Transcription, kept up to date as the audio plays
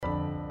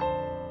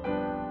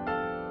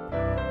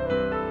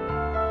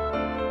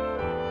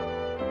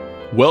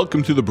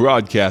Welcome to the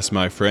broadcast,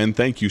 my friend.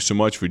 Thank you so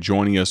much for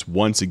joining us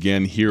once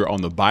again here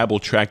on the Bible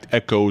Tract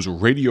Echoes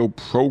radio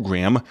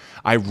program.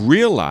 I've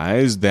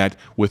realized that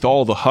with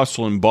all the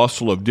hustle and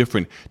bustle of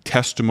different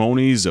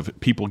testimonies of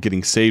people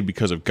getting saved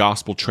because of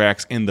gospel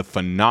tracts and the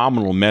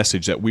phenomenal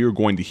message that we are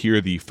going to hear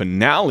the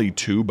finale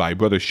to by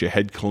Brother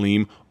Shahed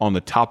Kaleem on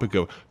the topic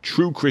of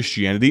true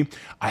Christianity,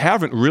 I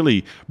haven't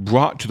really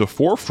brought to the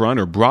forefront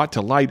or brought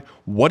to light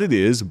what it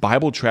is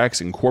Bible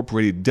Tracts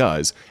Incorporated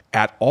does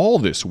at all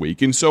this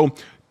week. And so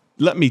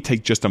let me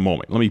take just a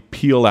moment. Let me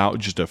peel out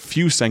just a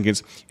few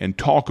seconds and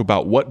talk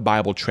about what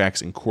Bible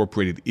Tracts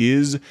Incorporated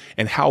is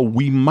and how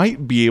we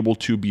might be able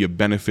to be a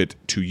benefit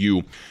to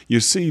you.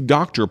 You see,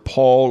 Dr.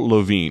 Paul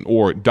Levine,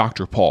 or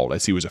Dr. Paul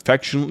as he was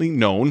affectionately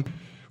known,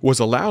 was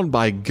allowed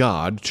by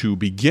God to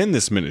begin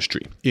this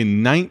ministry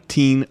in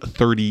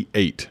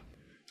 1938.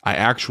 I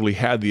actually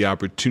had the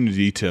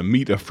opportunity to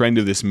meet a friend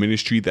of this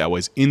ministry that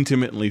was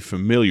intimately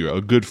familiar,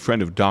 a good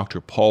friend of Dr.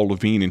 Paul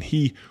Levine, and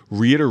he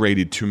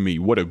reiterated to me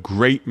what a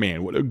great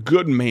man, what a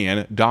good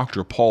man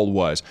Dr. Paul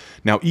was.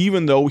 Now,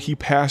 even though he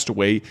passed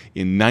away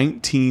in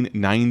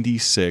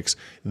 1996,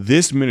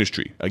 this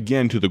ministry,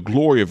 again to the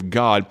glory of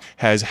God,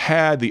 has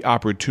had the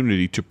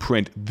opportunity to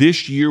print.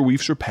 This year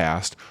we've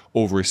surpassed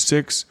over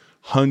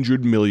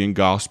 600 million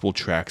gospel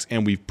tracts,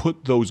 and we've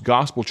put those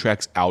gospel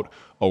tracts out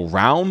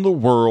around the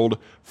world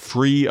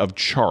free of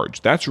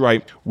charge. That's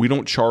right, we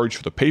don't charge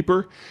for the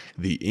paper,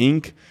 the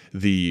ink,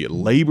 the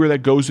labor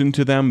that goes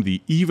into them,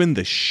 even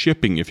the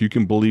shipping, if you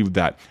can believe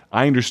that.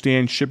 I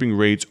understand shipping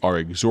rates are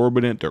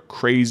exorbitant, they're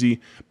crazy,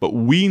 but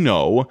we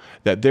know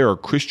that there are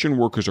Christian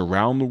workers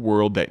around the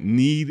world that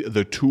need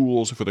the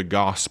tools for the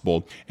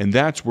gospel, and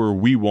that's where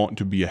we want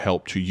to be a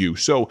help to you.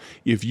 So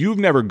if you've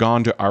never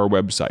gone to our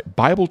website,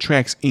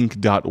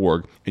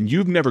 BibleTractsInc.org, and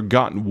you've never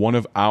gotten one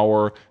of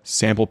our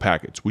sample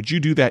packets, would you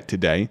do that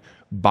today?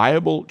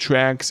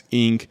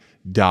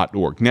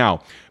 BibleTractsInc.org.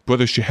 Now,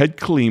 Brother Shahed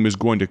Kaleem is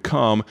going to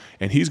come,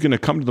 and he's going to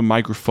come to the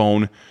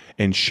microphone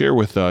and share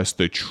with us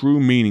the true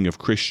meaning of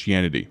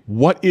Christianity.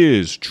 What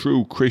is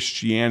true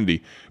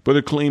Christianity?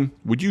 Brother Kaleem,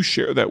 would you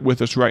share that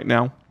with us right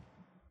now?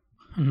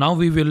 Now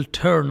we will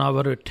turn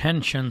our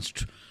attentions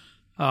to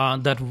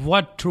that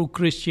what true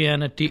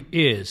Christianity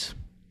is.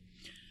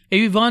 If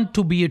we want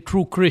to be a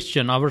true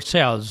Christian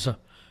ourselves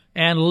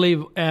and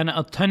live an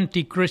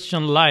authentic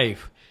Christian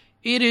life,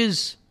 it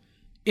is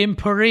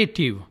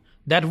imperative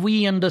that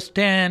we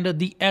understand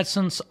the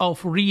essence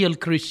of real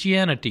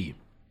Christianity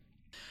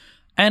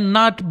and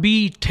not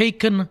be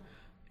taken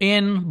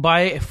in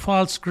by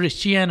false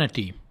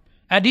Christianity.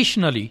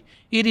 Additionally,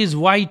 it is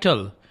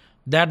vital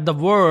that the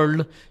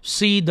world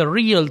see the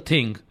real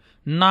thing,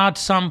 not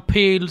some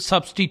pale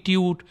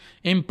substitute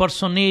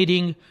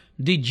impersonating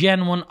the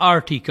genuine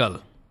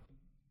article.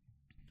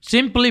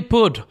 Simply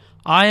put,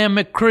 I am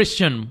a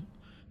Christian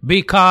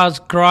because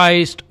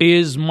Christ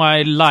is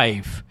my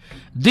life.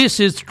 This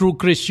is true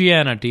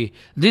Christianity.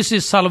 This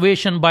is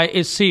salvation by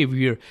a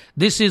Savior.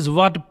 This is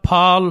what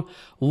Paul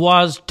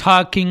was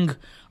talking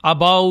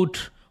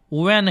about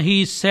when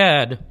he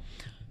said,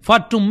 "For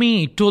to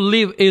me to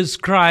live is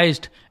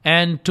Christ,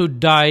 and to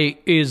die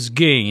is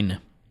gain."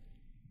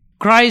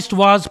 Christ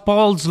was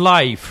Paul's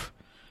life.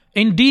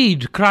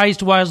 Indeed,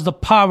 Christ was the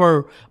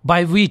power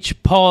by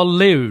which Paul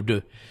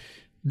lived.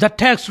 The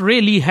text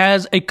really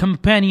has a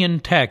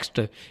companion text.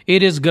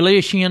 It is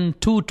Galatians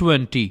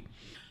 2:20.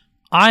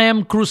 I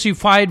am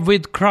crucified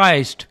with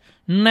Christ.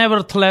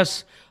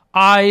 Nevertheless,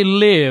 I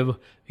live,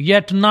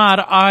 yet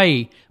not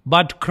I,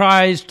 but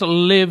Christ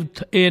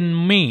liveth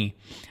in me.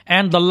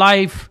 And the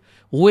life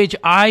which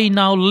I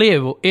now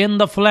live in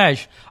the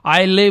flesh,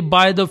 I live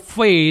by the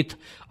faith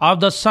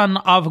of the Son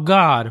of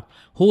God,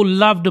 who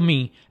loved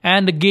me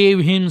and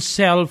gave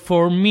himself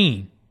for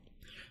me.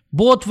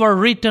 Both were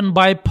written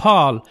by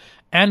Paul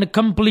and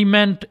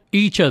complement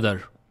each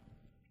other.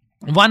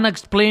 One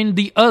explained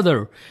the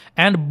other,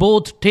 and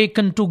both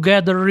taken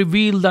together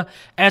reveal the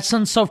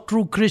essence of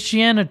true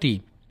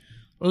Christianity.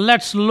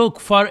 Let's look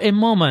for a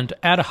moment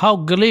at how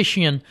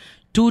Galatians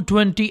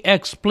 2:20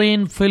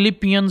 explain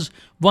Philippians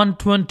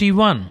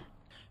 1:21.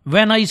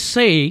 When I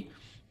say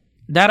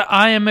that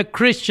I am a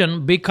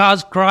Christian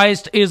because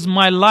Christ is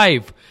my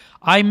life,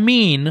 I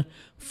mean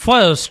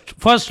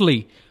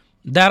firstly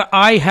that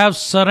I have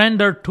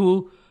surrendered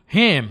to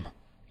Him.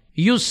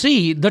 You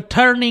see, the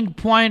turning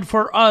point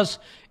for us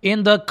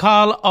in the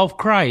call of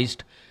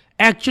Christ,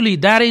 actually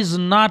that is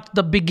not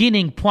the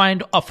beginning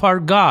point of our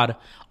God,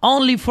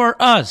 only for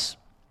us.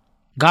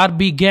 God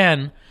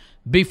began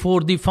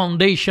before the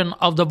foundation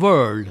of the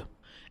world,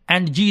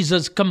 and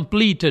Jesus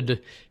completed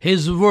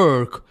his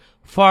work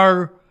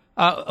for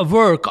a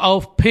work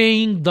of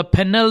paying the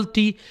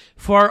penalty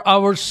for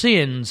our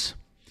sins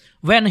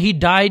when he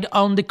died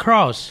on the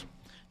cross.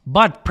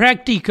 But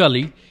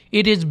practically,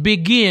 it is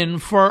begin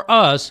for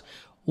us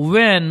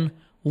when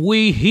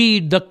we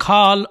heed the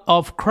call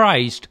of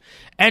Christ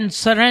and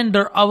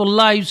surrender our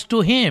lives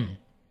to Him.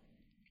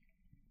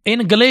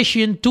 In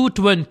Galatians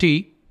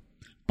 2:20,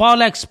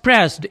 Paul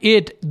expressed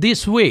it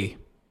this way: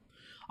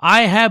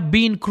 I have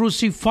been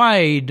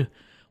crucified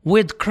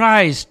with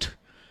Christ,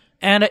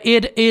 and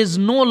it is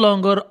no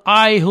longer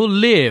I who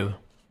live.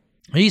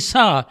 He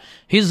saw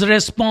his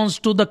response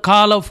to the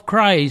call of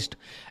Christ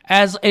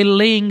as a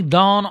laying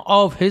down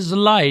of his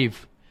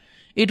life.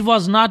 It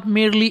was not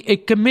merely a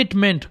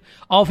commitment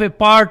of a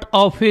part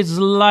of his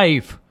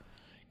life.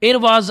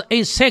 It was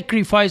a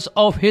sacrifice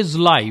of his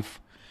life.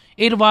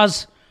 It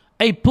was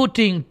a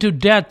putting to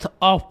death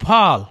of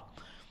Paul.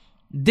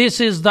 This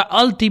is the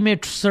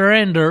ultimate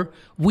surrender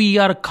we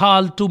are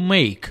called to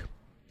make.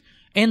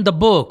 In the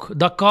book,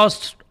 The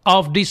Cost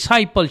of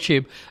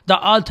Discipleship, the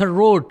author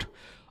wrote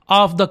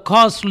of the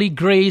costly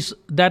grace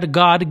that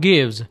God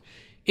gives.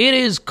 It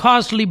is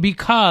costly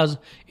because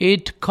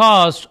it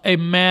cost a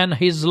man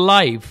his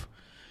life.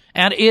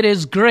 And it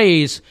is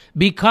grace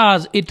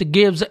because it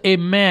gives a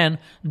man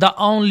the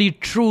only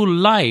true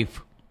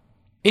life.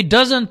 It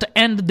doesn't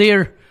end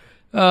there,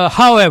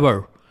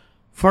 however.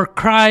 For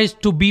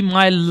Christ to be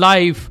my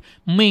life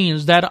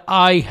means that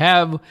I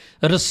have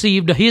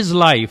received his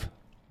life.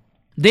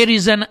 There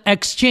is an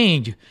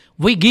exchange.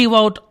 We give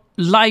out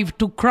life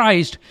to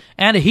Christ,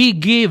 and he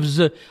gives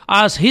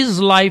us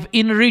his life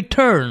in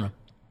return.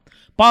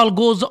 Paul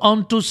goes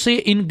on to say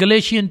in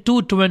Galatians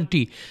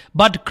 2:20,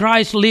 "But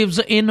Christ lives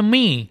in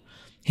me.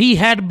 He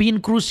had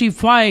been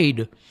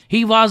crucified.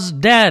 He was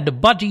dead,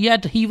 but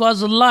yet he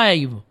was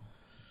alive."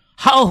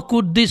 How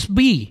could this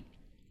be?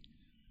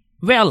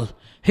 Well,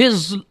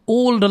 his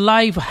old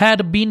life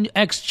had been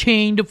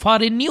exchanged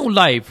for a new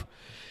life.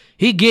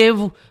 He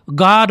gave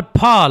God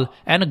Paul,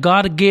 and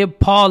God gave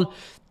Paul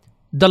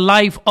the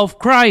life of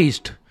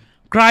Christ.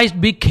 Christ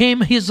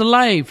became his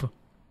life.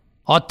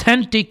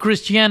 Authentic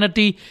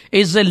Christianity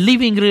is a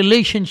living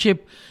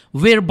relationship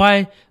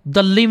whereby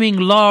the living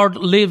Lord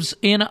lives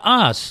in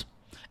us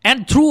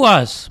and through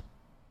us.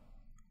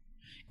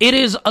 It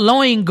is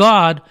allowing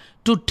God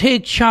to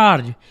take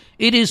charge.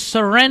 It is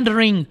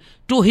surrendering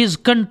to his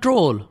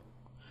control.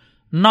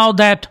 Now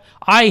that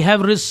I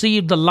have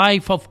received the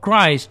life of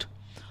Christ,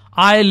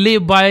 I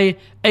live by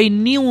a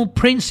new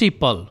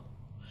principle.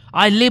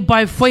 I live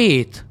by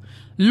faith.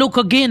 Look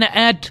again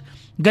at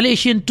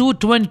Galatians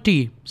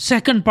 2:20,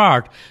 second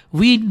part.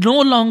 We no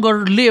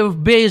longer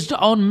live based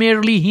on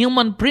merely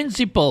human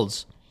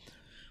principles.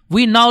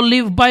 We now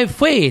live by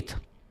faith.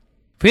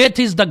 Faith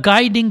is the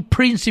guiding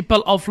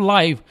principle of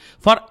life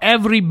for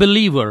every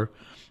believer.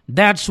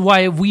 That's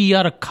why we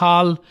are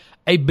called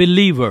a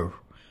believer.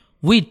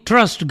 We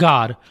trust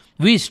God.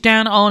 We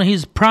stand on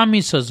his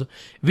promises.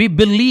 We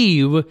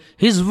believe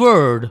his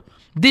word.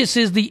 This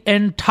is the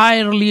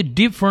entirely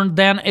different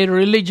than a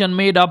religion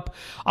made up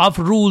of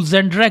rules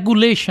and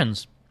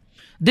regulations.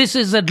 This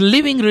is a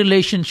living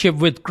relationship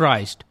with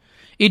Christ.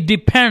 It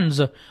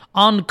depends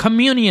on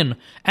communion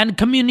and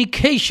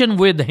communication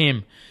with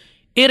him.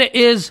 It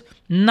is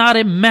not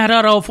a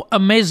matter of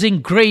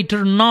amazing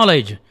greater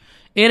knowledge.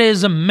 It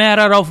is a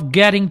matter of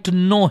getting to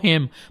know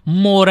him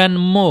more and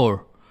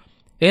more.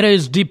 It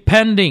is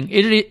depending.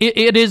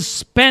 It is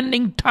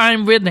spending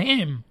time with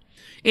him.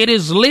 It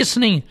is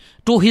listening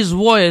to his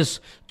voice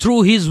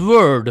through his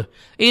word.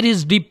 It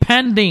is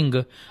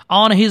depending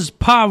on his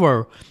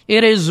power.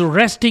 It is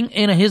resting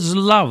in his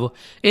love.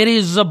 It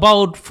is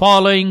about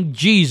following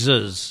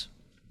Jesus.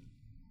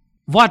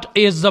 What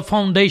is the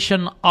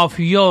foundation of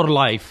your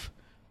life?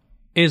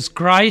 Is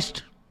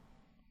Christ?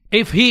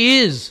 If he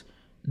is,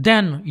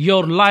 then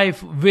your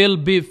life will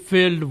be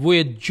filled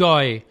with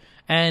joy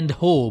and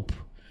hope.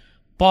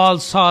 Paul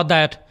saw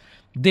that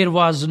there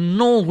was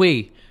no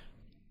way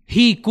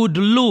he could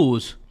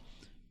lose.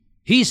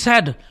 He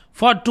said,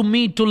 "For to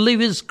me to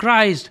live is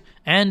Christ,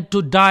 and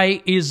to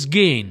die is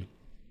gain."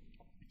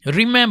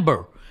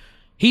 Remember,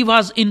 he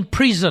was in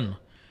prison,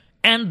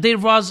 and there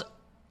was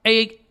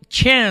a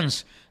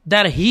chance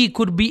that he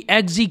could be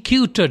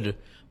executed.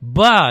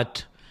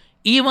 But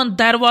even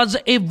that was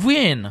a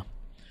win.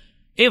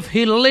 If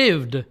he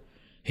lived,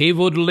 he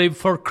would live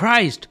for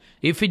Christ.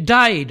 If he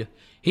died,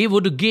 he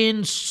would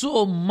gain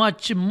so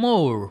much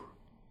more.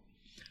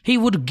 He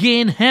would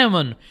gain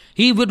heaven.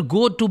 He would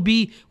go to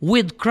be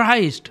with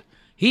Christ.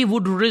 He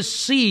would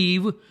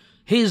receive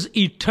his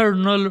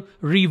eternal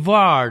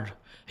reward.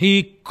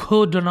 He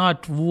could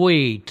not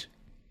wait.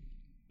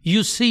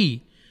 You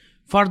see,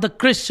 for the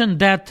Christian,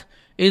 death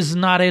is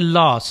not a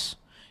loss.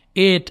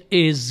 It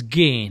is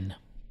gain.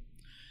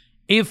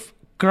 If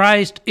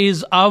Christ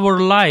is our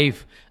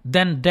life,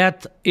 then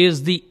death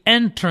is the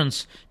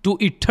entrance to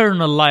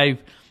eternal life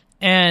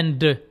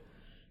and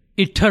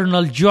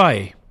eternal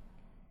joy.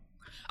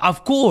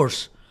 Of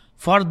course,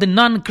 for the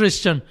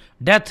non-Christian,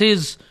 death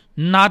is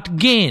not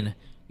gain.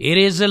 It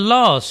is a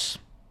loss.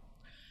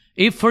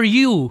 If for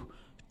you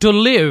to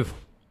live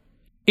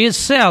is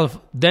self,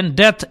 then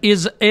death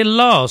is a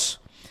loss.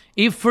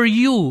 If for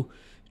you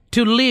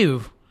to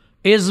live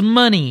is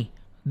money,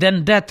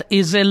 then death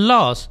is a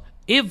loss.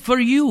 If for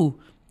you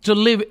to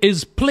live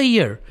is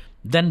pleasure,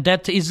 then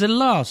death is a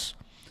loss.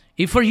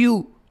 If for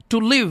you to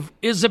live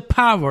is a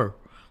power,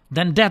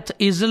 then death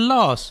is a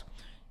loss.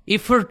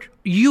 If for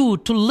you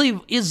to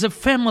live is a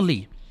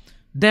family,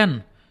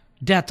 then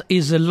death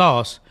is a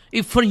loss.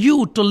 If for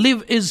you to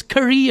live is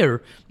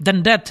career,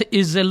 then death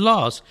is a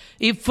loss.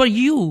 If for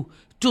you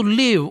to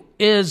live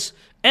is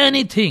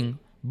anything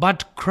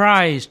but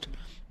Christ,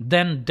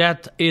 then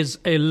death is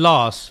a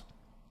loss.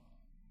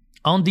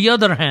 On the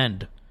other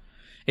hand,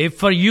 if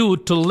for you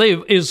to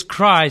live is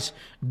Christ,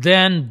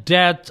 then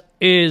death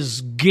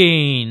is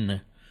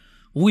gain.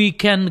 We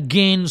can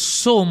gain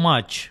so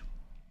much.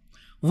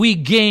 We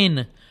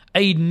gain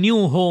a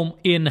new home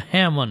in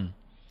heaven.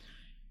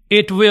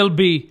 It will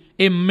be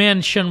a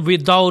mansion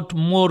without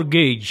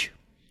mortgage.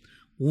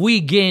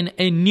 We gain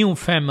a new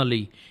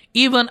family,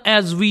 even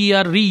as we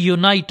are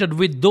reunited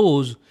with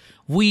those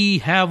we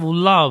have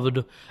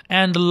loved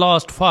and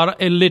lost for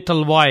a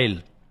little while.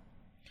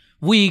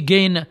 We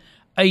gain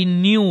a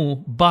new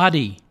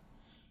body,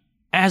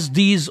 as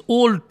these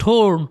old,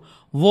 torn,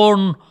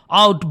 worn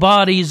out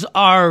bodies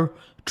are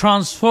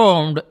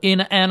transformed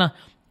in an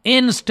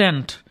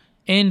instant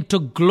into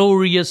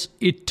glorious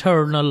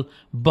eternal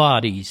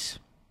bodies.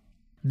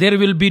 There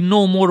will be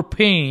no more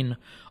pain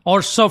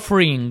or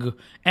suffering,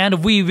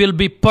 and we will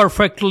be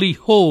perfectly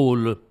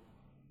whole.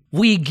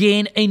 We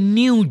gain a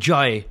new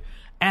joy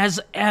as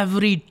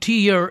every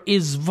tear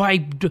is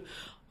wiped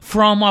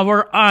from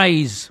our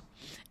eyes,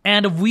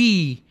 and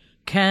we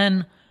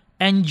can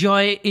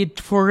enjoy it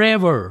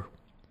forever.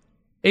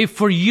 If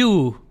for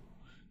you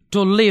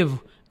to live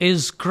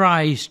is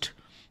Christ,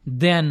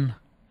 then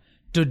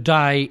to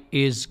die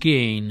is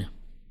gain.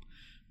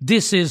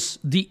 This is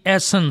the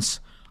essence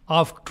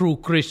of true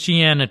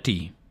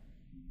Christianity.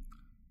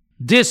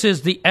 This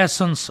is the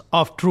essence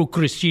of true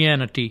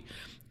Christianity.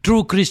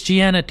 True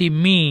Christianity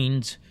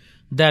means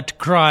that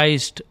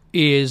Christ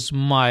is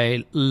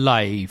my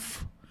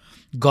life.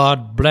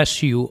 God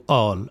bless you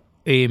all.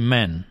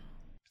 Amen.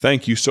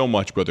 Thank you so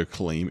much, Brother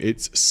Kaleem.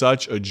 It's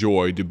such a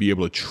joy to be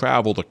able to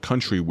travel the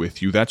country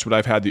with you. That's what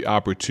I've had the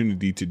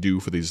opportunity to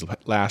do for these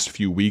last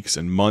few weeks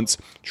and months,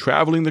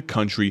 traveling the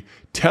country,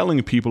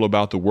 telling people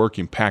about the work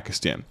in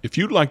Pakistan. If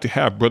you'd like to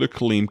have Brother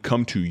Kaleem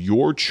come to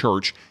your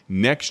church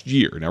next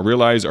year, and I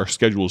realize our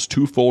schedule is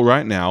too full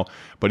right now,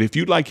 but if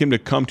you'd like him to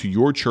come to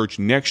your church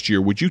next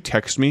year, would you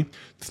text me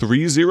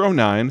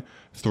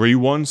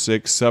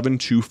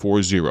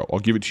 309-316-7240. I'll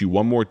give it to you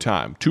one more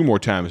time, two more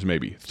times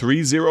maybe.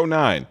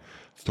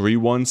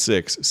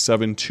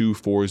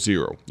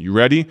 309-316-7240. You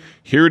ready?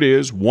 Here it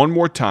is, one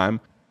more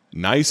time,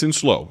 nice and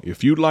slow.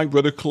 If you'd like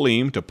Brother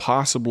Kaleem to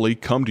possibly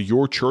come to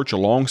your church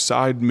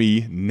alongside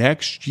me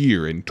next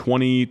year in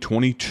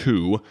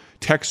 2022,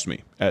 text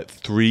me at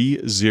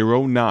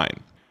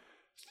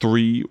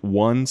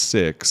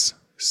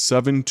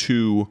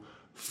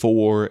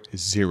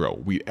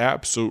 309-316-7240. We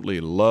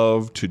absolutely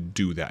love to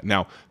do that.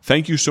 Now,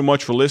 thank you so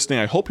much for listening.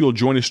 I hope you'll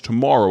join us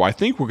tomorrow. I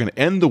think we're going to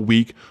end the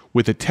week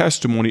with a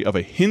testimony of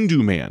a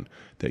Hindu man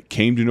that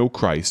came to know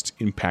Christ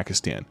in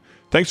Pakistan.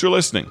 Thanks for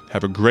listening.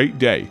 Have a great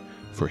day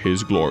for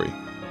His glory.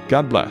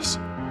 God bless.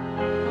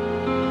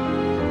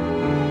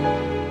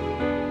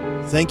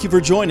 Thank you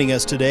for joining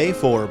us today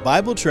for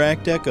Bible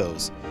Tract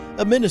Echoes,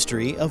 a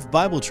ministry of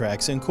Bible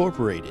Tracts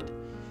Incorporated.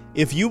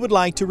 If you would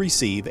like to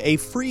receive a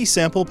free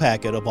sample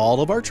packet of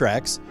all of our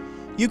tracts,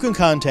 you can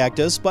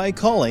contact us by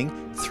calling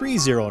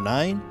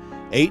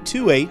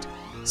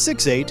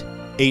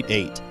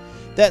 309-828-6888.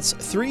 That's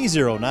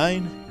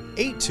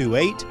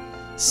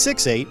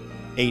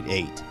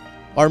 309-828-6888.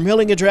 Our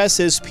mailing address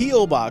is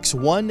P.O. Box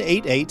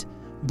 188,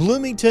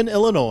 Bloomington,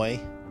 Illinois,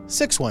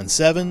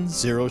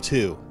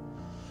 61702.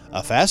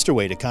 A faster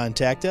way to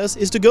contact us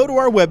is to go to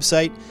our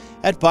website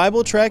at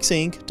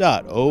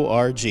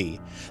BibleTractsInc.org.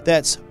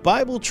 That's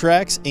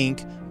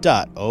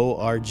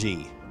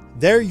BibleTractsInc.org.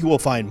 There you will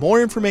find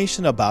more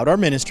information about our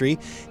ministry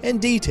and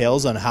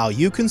details on how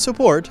you can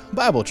support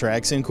Bible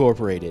Tracts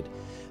Incorporated.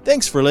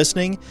 Thanks for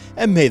listening,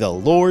 and may the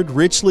Lord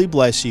richly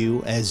bless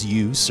you as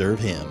you serve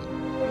Him.